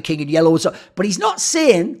things like The King in Yellow. But he's not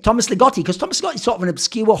saying Thomas Ligotti, because Thomas Ligotti is sort of an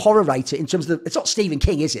obscure horror writer in terms of, it's not Stephen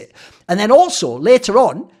King, is it? And then also later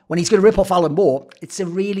on, when he's going to rip off Alan Moore, it's a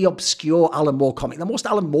really obscure Alan Moore comic that most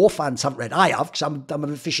Alan Moore fans haven't read. I have, because I'm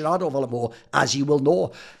an aficionado of Alan Moore, as you will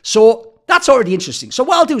know. So that's already interesting. So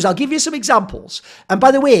what I'll do is I'll give you some examples. And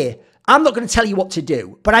by the way, I'm not going to tell you what to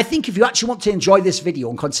do, but I think if you actually want to enjoy this video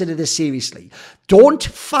and consider this seriously, don't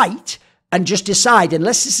fight and just decide,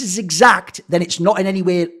 unless this is exact, then it's not in any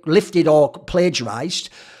way lifted or plagiarized.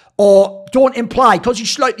 Or don't imply, because you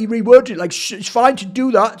slightly reworded it, like, it's fine to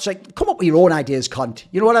do that. It's like, come up with your own ideas, cunt.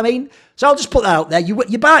 You know what I mean? So I'll just put that out there.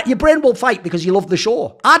 Your brain will fight because you love the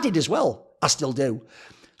show. I did as well. I still do.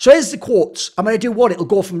 So here's the quotes. I'm going to do one. It'll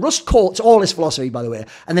go from Rust Cole to all his philosophy, by the way.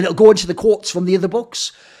 And then it'll go into the quotes from the other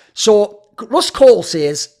books. So Rust Cole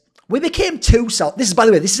says, we became too self... This is, by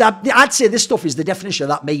the way, I'd say this stuff is the definition of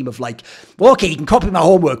that meme of like, well, okay, you can copy my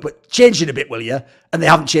homework, but change it a bit, will you? And they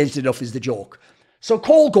haven't changed enough is the joke. So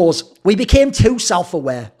Cole goes, we became too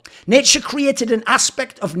self-aware. Nature created an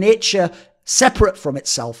aspect of nature separate from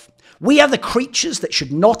itself. We are the creatures that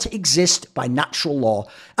should not exist by natural law.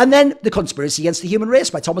 And then The Conspiracy Against the Human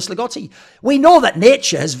Race by Thomas Ligotti. We know that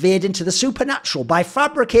nature has veered into the supernatural by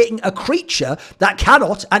fabricating a creature that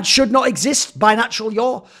cannot and should not exist by natural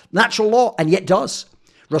law, and yet does.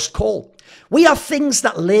 Rust Cole. We are things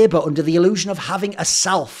that labour under the illusion of having a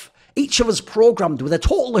self. Each of us programmed with a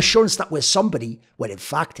total assurance that we're somebody, when in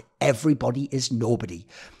fact, everybody is nobody.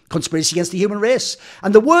 Conspiracy Against the Human Race.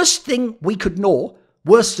 And the worst thing we could know,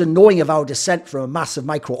 worse than knowing of our descent from a mass of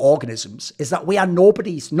microorganisms, is that we are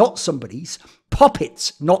nobodies, not somebodies,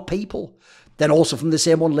 puppets, not people. Then also from the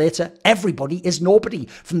same one later, everybody is nobody.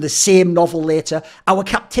 From the same novel later, our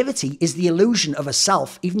captivity is the illusion of a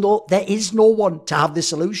self, even though there is no one to have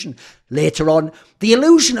this illusion. Later on, the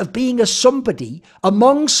illusion of being a somebody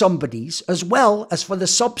among somebodies, as well as for the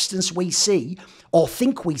substance we see or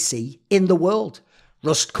think we see in the world.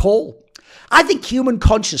 Rust Cole. I think human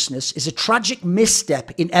consciousness is a tragic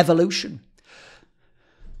misstep in evolution.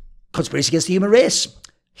 Conspiracy Against the Human Race.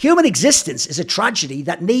 Human existence is a tragedy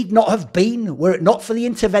that need not have been were it not for the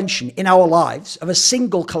intervention in our lives of a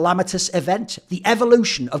single calamitous event, the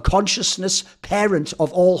evolution of consciousness, parent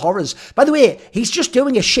of all horrors. By the way, he's just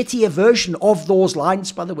doing a shittier version of those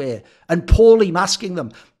lines, by the way, and poorly masking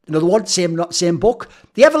them. Another one, same book.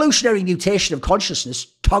 The evolutionary mutation of consciousness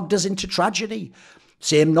tugged us into tragedy.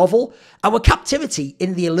 Same novel. Our captivity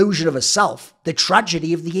in the illusion of a self, the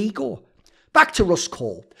tragedy of the ego. Back to Rust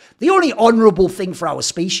Cole. The only honourable thing for our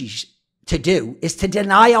species to do is to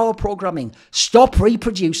deny our programming, stop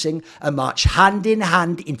reproducing, and march hand in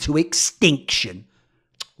hand into extinction.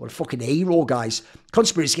 What a fucking hero, guys.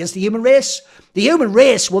 Conspiracy Against the Human Race. The human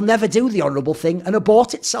race will never do the honourable thing and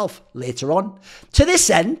abort itself later on. To this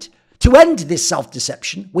end, to end this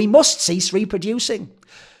self-deception, we must cease reproducing.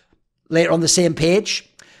 Later on the same page.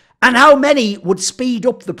 And how many would speed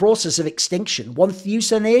up the process of extinction once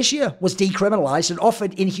euthanasia was decriminalised and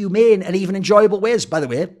offered in humane and even enjoyable ways? By the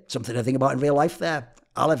way, something to think about in real life there.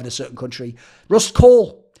 I live in a certain country. Rust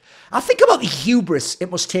Cole. I think about the hubris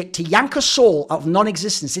it must take to yank a soul out of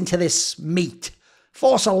non-existence into this meat,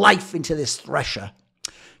 force a life into this thresher.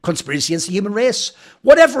 Conspiracy Against the Human Race.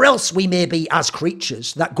 Whatever else we may be as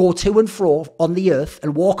creatures that go to and fro on the earth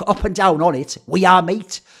and walk up and down on it, we are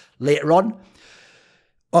meat. Later on,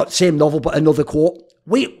 same novel, but another quote.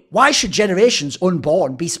 Why should generations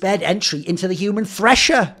unborn be spared entry into the human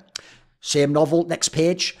thresher? Same novel, next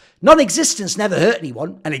page. Non-existence never hurt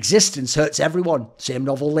anyone, and existence hurts everyone. Same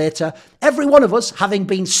novel later. Every one of us, having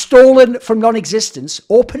been stolen from non-existence,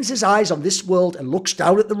 opens his eyes on this world and looks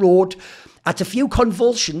down at the road, at a few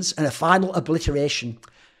convulsions and a final obliteration.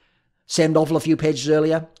 Same novel a few pages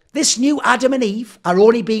earlier. This new Adam and Eve are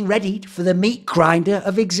only being readied for the meat grinder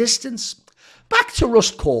of existence. Back to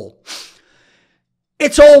Rust Coal.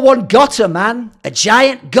 It's all one gutter, man. A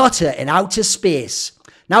giant gutter in outer space.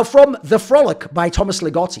 Now, from The Frolic by Thomas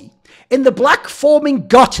Ligotti, in the black foaming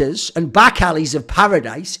gutters and back alleys of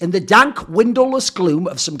paradise, in the dank windowless gloom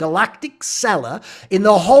of some galactic cellar, in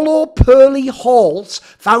the hollow pearly halls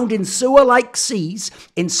found in sewer-like seas,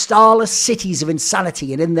 in starless cities of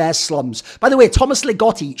insanity and in their slums. By the way, Thomas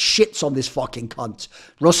Ligotti shits on this fucking cunt.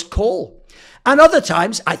 Rust Coal. And other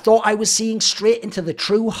times, I thought I was seeing straight into the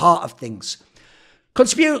true heart of things.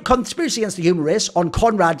 Conspiracy Against the Human Race on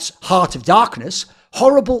Conrad's Heart of Darkness,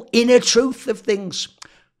 horrible inner truth of things.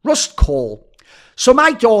 Rust Coal. So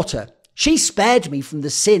my daughter, she spared me from the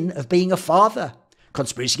sin of being a father.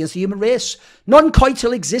 Conspiracy Against the Human Race.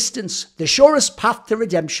 Non-coital existence, the surest path to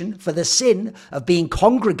redemption for the sin of being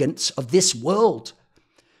congregants of this world.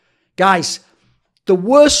 Guys, the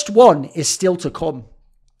worst one is still to come.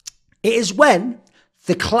 It is when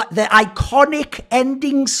the iconic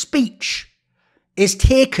ending speech is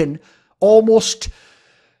taken almost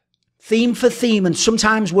theme for theme and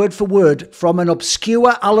sometimes word for word from an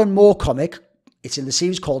obscure Alan Moore comic. It's in the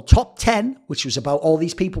series called Top 10, which was about all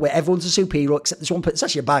these people where everyone's a superhero except this one. It's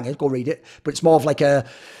actually a banger. Go read it. But it's more of like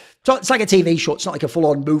it's like a TV show. It's not like a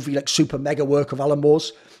full-on movie, like super mega work of Alan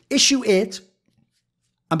Moore's. Issue 8.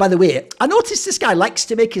 And by the way, I noticed this guy likes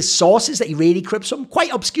to make his sources that he really cribs from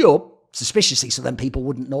quite obscure, suspiciously, so then people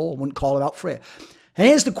wouldn't know, wouldn't call him out for it. And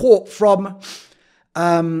here's the quote from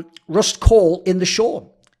Rust Coal in The Show.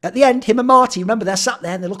 At the end, him and Marty, remember, they're sat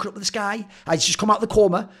there and they're looking up at the sky. He's just come out of the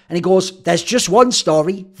coma and he goes, there's just one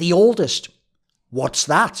story, the oldest. What's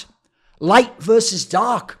that? Light versus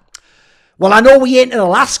dark. Well, I know we ain't in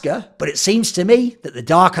Alaska, but it seems to me that the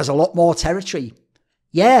dark has a lot more territory.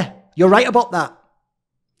 Yeah, you're right about that.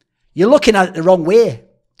 You're looking at it the wrong way.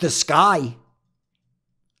 The sky.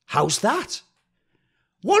 How's that?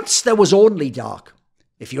 Once there was only dark.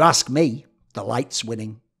 If you ask me, the light's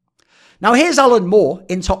winning. Now here's Alan Moore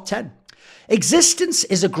in Top 10. Existence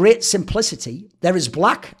is a great simplicity. There is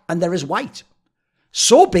black and there is white.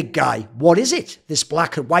 So big guy, what is it? This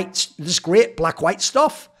black and white, this great black-white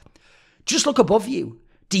stuff. Just look above you.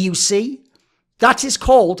 Do you see? That is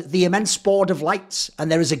called the immense board of lights,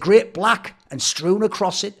 and there is a great black, and strewn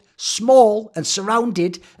across it, small and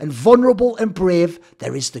surrounded and vulnerable and brave,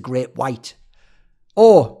 there is the great white.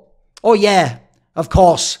 Oh yeah, of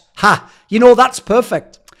course. Ha, you know, that's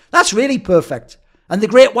perfect. That's really perfect. And the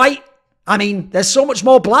great white, I mean, there's so much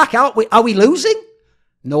more black, aren't we? Are we losing?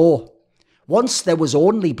 No. Once there was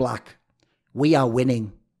only black. We are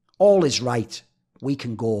winning. All is right. We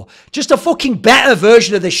can go. Just a fucking better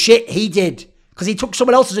version of the shit he did. Because he took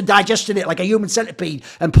someone else's and digested it like a human centipede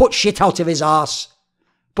and put shit out of his arse.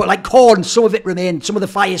 But like corn, some of it remained. Some of the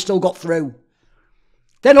fire still got through.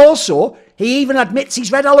 Then also, he even admits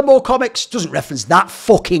he's read Alan Moore comics. Doesn't reference that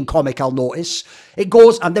fucking comic, I'll notice. It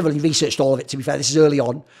goes, I've never really researched all of it, to be fair. This is early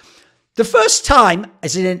on. The first time,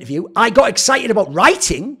 as an interview, I got excited about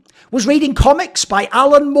writing was reading comics by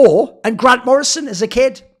Alan Moore and Grant Morrison as a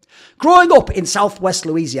kid. Growing up in southwest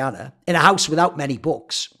Louisiana, in a house without many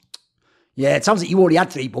books. Yeah, it sounds like you only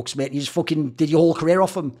had 3 books, mate. You just fucking did your whole career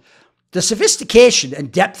off them. The sophistication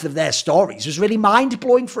and depth of their stories was really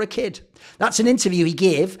mind-blowing for a kid. That's an interview he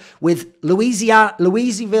gave with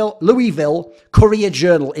Louisville Courier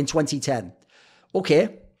Journal in 2010.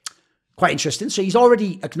 Okay, quite interesting. So he's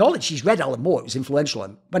already acknowledged he's read Alan Moore. It was influential.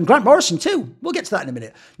 And Grant Morrison too. We'll get to that in a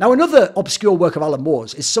minute. Now, another obscure work of Alan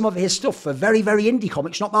Moore's is some of his stuff for very, very indie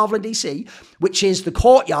comics, not Marvel and DC, which is The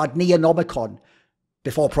Courtyard Neonomicon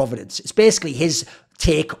Before Providence. It's basically his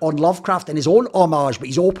take on Lovecraft and his own homage, but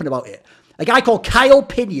he's open about it. A guy called Kyle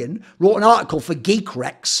Pinion wrote an article for Geek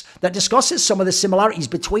Rex that discusses some of the similarities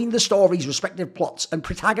between the story's respective plots and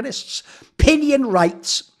protagonists. Pinion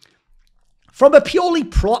writes, from a purely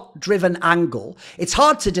plot-driven angle, it's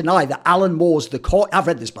hard to deny that Alan Moore's The Court, I've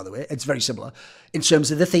read this by the way, it's very similar in terms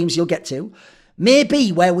of the themes you'll get to, may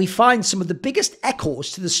be where we find some of the biggest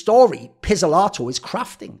echoes to the story Pizzolatto is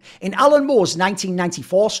crafting. In Alan Moore's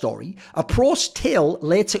 1994 story, a prose tale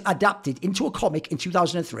later adapted into a comic in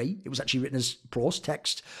 2003, it was actually written as prose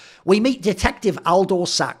text, we meet Detective Aldo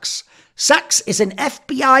Sachs, Sachs is an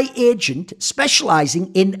FBI agent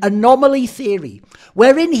specializing in anomaly theory,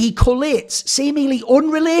 wherein he collates seemingly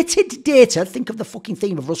unrelated data, think of the fucking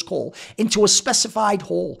theme of Rust Cole, into a specified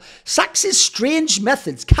whole. Sachs's strange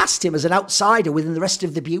methods cast him as an outsider within the rest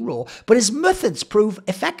of the Bureau, but his methods prove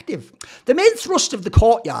effective. The main thrust of The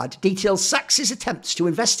Courtyard details Sachs's attempts to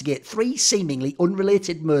investigate 3 seemingly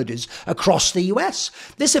unrelated murders across the US.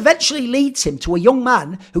 This eventually leads him to a young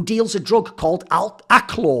man who deals a drug called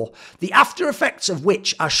Aclor, the after effects of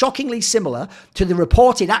which are shockingly similar to the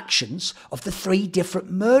reported actions of the 3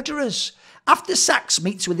 different murderers. After Sachs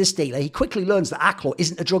meets with this dealer, he quickly learns that Aclor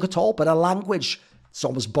isn't a drug at all, but a language. It's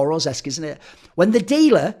almost Burroughs-esque, isn't it? When the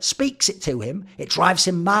dealer speaks it to him, it drives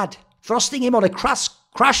him mad, thrusting him on a crash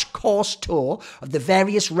course tour of the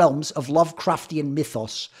various realms of Lovecraftian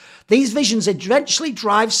mythos. These visions eventually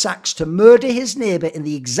drive Sachs to murder his neighbour in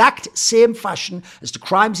the exact same fashion as the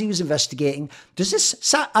crimes he was investigating. Does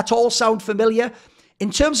this at all sound familiar?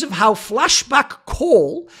 In terms of how flashback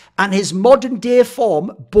Cole and his modern day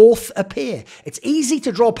form both appear, it's easy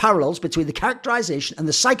to draw parallels between the characterization and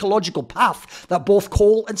the psychological path that both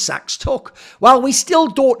Cole and Sachs took. While we still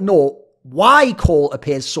don't know why Cole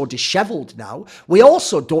appears so dishevelled now, we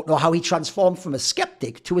also don't know how he transformed from a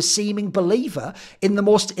skeptic to a seeming believer in the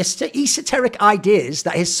most esoteric ideas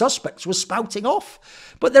that his suspects were spouting off.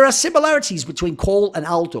 But there are similarities between Cole and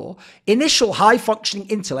Aldo, initial high-functioning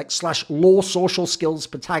intellect / low social skills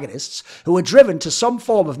protagonists who are driven to some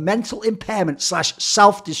form of mental impairment /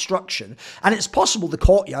 self-destruction, and it's possible The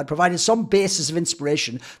Courtyard provided some basis of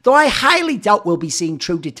inspiration, though I highly doubt we'll be seeing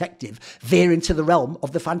True Detective veer into the realm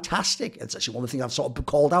of the fantastic. It's actually one of the things I've sort of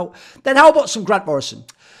called out. Then how about some Grant Morrison?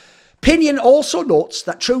 Pinion also notes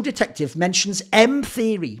that True Detective mentions M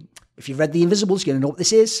theory. If you've read The Invisibles, you're going to know what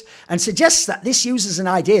this is, and suggests that this uses an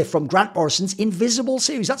idea from Grant Morrison's Invisible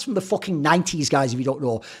series. That's from the fucking 90s, guys, if you don't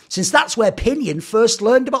know. Since that's where Pinion first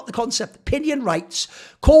learned about the concept. Pinion writes,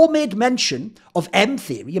 Cole made mention of M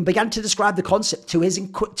theory and began to describe the concept to his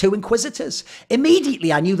 2 inquisitors.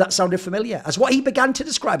 Immediately, I knew that sounded familiar, as what he began to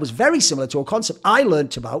describe was very similar to a concept I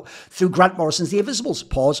learnt about through Grant Morrison's The Invisibles.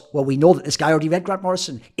 Pause. Well, we know that this guy already read Grant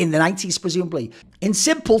Morrison in the 90s, presumably. In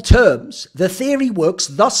simple terms, the theory works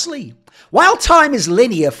thusly. While time is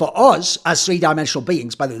linear for us as 3-dimensional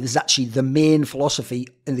beings, by the way, this is actually the main philosophy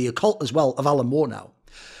in the occult as well of Alan Moore now,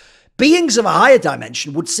 beings of a higher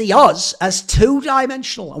dimension would see us as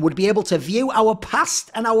 2-dimensional and would be able to view our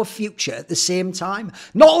past and our future at the same time,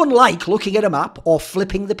 not unlike looking at a map or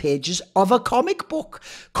flipping the pages of a comic book.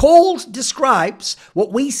 Cole describes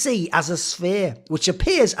what we see as a sphere, which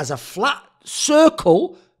appears as a flat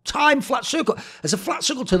circle, flat circle, as a flat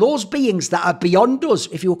circle to those beings that are beyond us.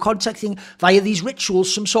 If you were contacting via these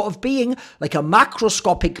rituals some sort of being, like a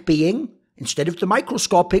macroscopic being, instead of the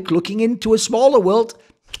microscopic, looking into a smaller world.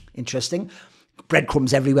 Interesting.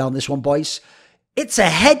 Breadcrumbs everywhere on this one, boys. It's a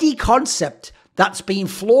heady concept that's been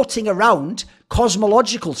floating around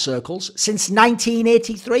cosmological circles since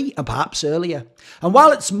 1983 and perhaps earlier. And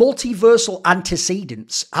while its multiversal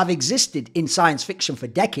antecedents have existed in science fiction for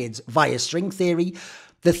decades via string theory,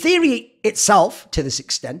 the theory itself, to this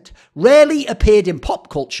extent, rarely appeared in pop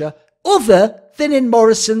culture other than in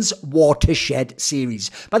Morrison's Watershed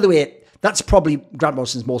series. By the way, that's probably Grant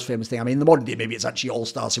Morrison's most famous thing. I mean, in the modern day, maybe it's actually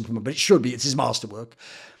All-Star Superman, but it should be. It's his masterwork.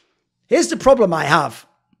 Here's the problem I have.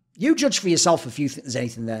 You judge for yourself if you think there's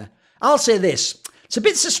anything there. I'll say this. It's a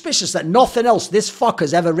bit suspicious that nothing else this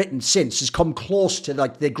fucker's ever written since has come close to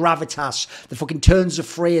like the gravitas, the fucking turns of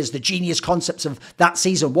phrase, the genius concepts of that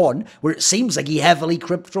season 1, where it seems like he heavily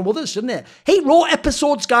cribbed from others, doesn't it? He wrote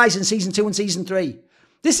episodes, guys, in season 2 and season 3.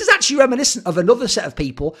 This is actually reminiscent of another set of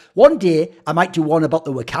people. One day, I might do one about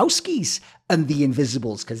the Wachowskis and the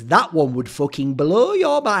Invisibles, because that one would fucking blow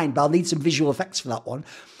your mind, but I'll need some visual effects for that one.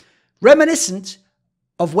 Reminiscent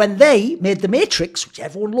of when they made The Matrix, which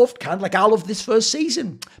everyone loved, kind of like I loved this first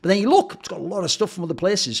season. But then you look, it's got a lot of stuff from other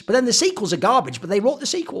places. But then the sequels are garbage, but they wrote the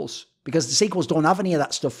sequels because the sequels don't have any of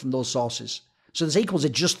that stuff from those sources. So the sequels are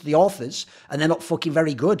just the authors, and they're not fucking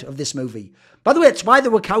very good of this movie. By the way, it's why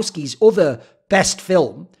the Wachowskis' other best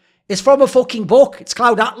film is from a fucking book. It's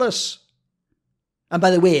Cloud Atlas. And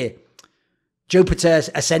by the way, Jupiter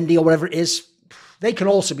Ascending or whatever it is, they can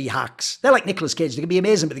also be hacks. They're like Nicolas Cage. They can be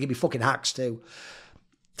amazing, but they can be fucking hacks too.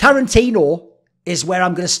 Tarantino is where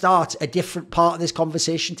I'm going to start a different part of this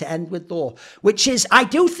conversation to end with, though, which is I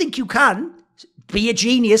do think you can be a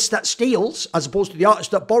genius that steals as opposed to the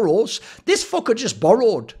artist that borrows. This fucker just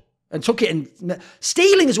borrowed and took it. And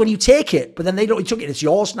stealing is when you take it, but then they don't. You took it. It's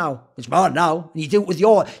yours now. It's mine now. And you do it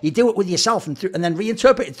with yourself, and then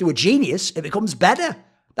reinterpret it through a genius. It becomes better.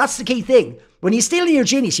 That's the key thing. When you're stealing your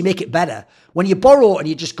genius, you make it better. When you borrow and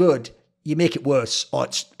you're just good, you make it worse, or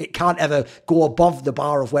it can't ever go above the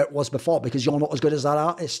bar of where it was before because you're not as good as that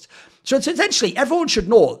artist. So it's essentially, everyone should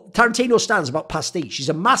know Tarantino stands about pastiche. He's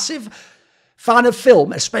a massive fan of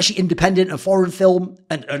film, especially independent and foreign film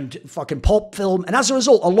and fucking pop film. And as a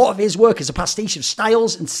result, a lot of his work is a pastiche of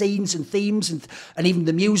styles and scenes and themes and even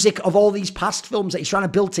the music of all these past films that he's trying to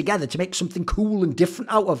build together to make something cool and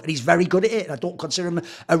different out of. And he's very good at it. And I don't consider him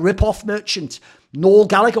a rip-off merchant. Noel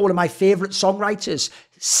Gallagher, one of my favourite songwriters,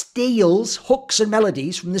 steals hooks and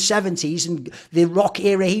melodies from the 70s and the rock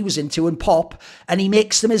era he was into and pop, and he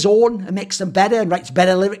makes them his own and makes them better and writes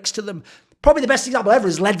better lyrics to them. Probably the best example ever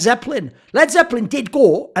is Led Zeppelin. Led Zeppelin did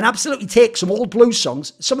go and absolutely take some old blues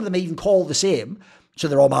songs. Some of them even call the same, so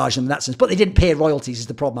they're homage in that sense. But they didn't pay royalties is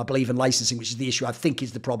the problem, I believe, in licensing, which is the issue I think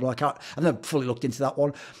is the problem. I've never fully looked into that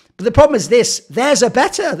one. But the problem is this, theirs are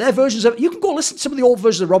better. Their versions of, you can go listen to some of the old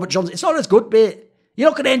versions of Robert Johnson. It's not as good, mate. You're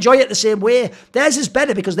not going to enjoy it the same way. Theirs is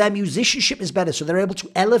better because their musicianship is better, so they're able to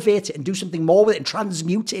elevate it and do something more with it and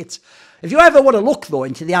transmute it. If you ever want to look, though,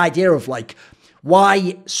 into the idea of, like,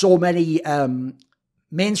 why so many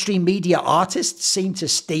mainstream media artists seem to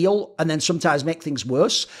steal and then sometimes make things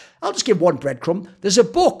worse, I'll just give one breadcrumb. There's a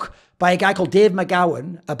book by a guy called Dave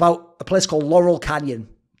McGowan about a place called Laurel Canyon.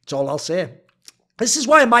 That's all I'll say. This is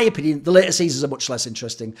why, in my opinion, the later seasons are much less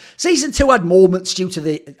interesting. Season 2 had moments due to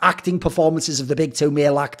the acting performances of the big two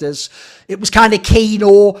male actors. It was kind of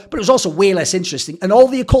kino, but it was also way less interesting. And all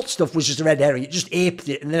the occult stuff was just a red herring. It just aped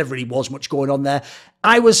it, and there never really was much going on there.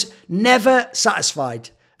 I was never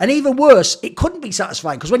satisfied. And even worse, it couldn't be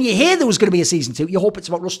satisfying, because when you hear there was going to be a season 2, you hope it's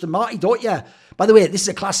about Rust and Marty, don't you? By the way, this is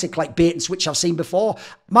a classic like bait and switch I've seen before.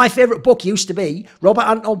 My favourite book used to be Robert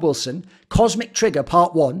Anton Wilson, Cosmic Trigger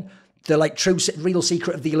Part 1, the like true real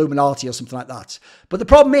secret of the Illuminati or something like that. But the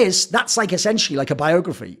problem is that's like essentially like a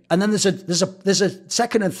biography. And then there's a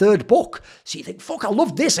second and third book. So you think, fuck, I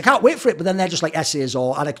love this. I can't wait for it. But then they're just like essays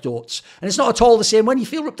or anecdotes. And it's not at all the same when you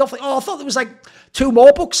feel ripped off. Like, oh, I thought there was like 2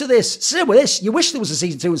 more books of this. Same with this. You wish there was a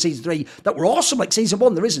season 2 and season 3 that were awesome like season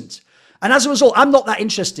 1. There isn't. And as a result, I'm not that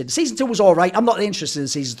interested. Season 2 was all right. I'm not interested in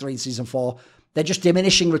season 3 and season 4. They're just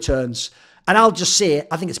diminishing returns. And I'll just say,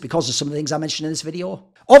 I think it's because of some of the things I mentioned in this video.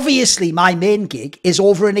 Obviously, my main gig is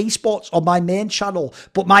over in esports on my main channel,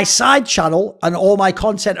 but my side channel and all my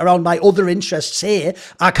content around my other interests here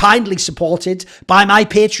are kindly supported by my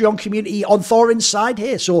Patreon community on Thorin's side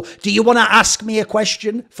here. So do you want to ask me a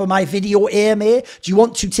question for my video AMA? Do you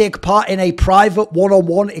want to take part in a private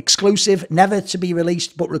one-on-one exclusive, never to be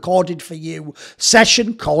released, but recorded for you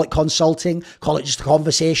session? Call it consulting, call it just a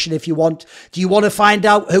conversation if you want. Do you want to find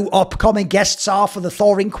out who upcoming guests are for the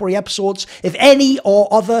Thor Inquiry episodes? If any or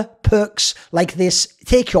other perks like this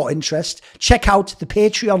take your interest, check out the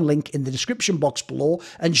Patreon link in the description box below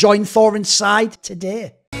and join Thorin's side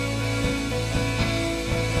today.